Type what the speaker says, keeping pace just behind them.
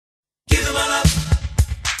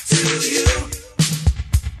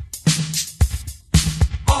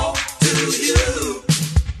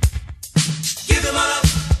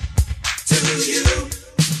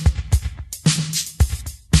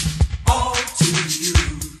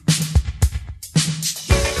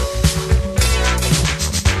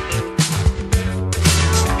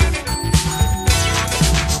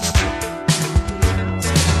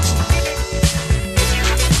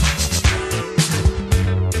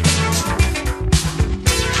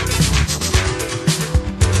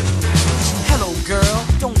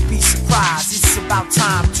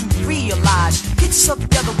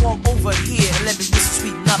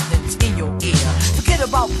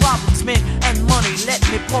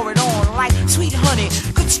me, pour it on like sweet honey.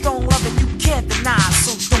 Good strong loving you can't deny,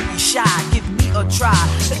 so don't be shy, give me a try.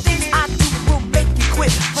 The things I do will make you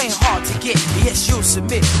quit playing hard to get, yes you'll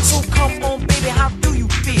submit. So come on baby, how do you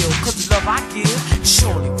feel? Cause the love I give is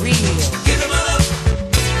surely real. Give my love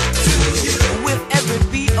to you. With every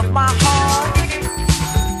beat of my heart,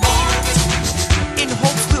 in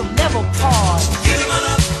hopes we'll never part. Give my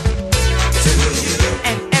love to you.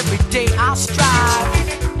 And every day I'll strive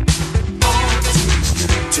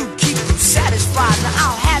to keep you satisfied. Now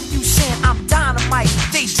I'll have you saying I'm dynamite.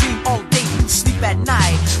 Daydream all day, you sleep at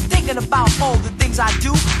night, thinking about all the things I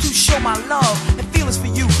do to show my love and feelings for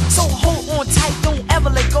you. So hold on tight, don't ever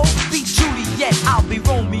let go. Be Juliet, I'll be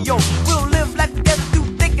Romeo. We'll live like together through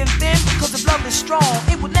thick and thin, cause the love is strong,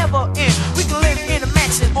 it will never end. We can live in a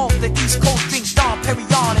mansion off the East Coast, drink Dom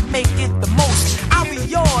Perignon and make it the most. I'll be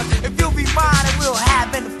yours if you'll be mine, and we'll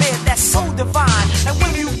have an affair that's so divine. And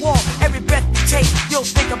when you walk, every breath you take, you'll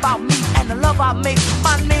think about me and the love I make.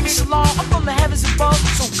 My name is Shalom, I'm from the heavens above,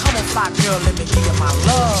 so come on fly girl, let me give you my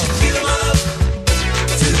love. Give my love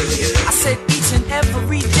to you. I said each and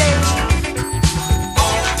every day,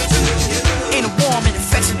 in a warm and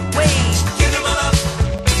affectionate way. Give my love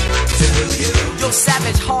to you. Your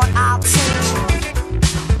savage heart I'll tame,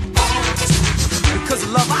 because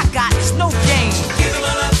the love I got is no game. Give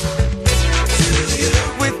my love to you.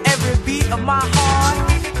 With every beat of my heart,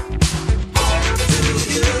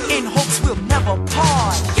 in hopes we'll never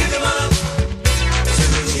part. Give my love to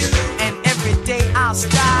you. And every day I'll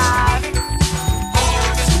strive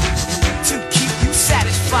to keep you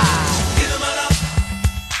satisfied. Give my love.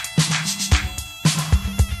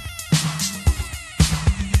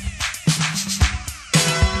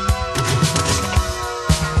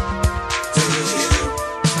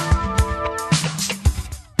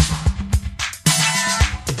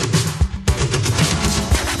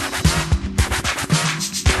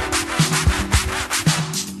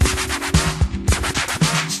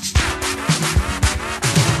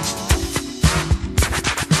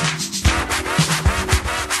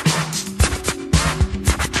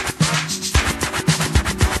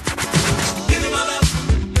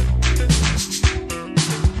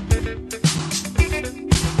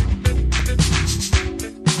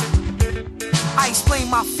 I explain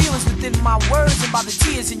my feelings within my words, and by the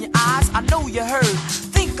tears in your eyes, I know you heard.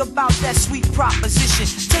 Think about that sweet proposition.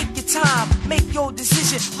 Take your time, make your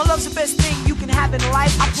decision. My love's the best thing you can have in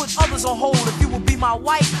life. I put others on hold if you will be my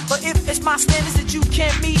wife. But if it's my standards that you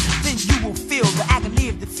can't meet, then you will feel the agony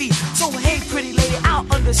of defeat. So hey pretty lady, I'll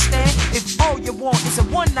understand if all you want is a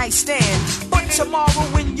one-night stand. But tomorrow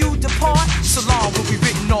when you depart, Salam will be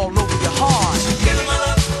written all over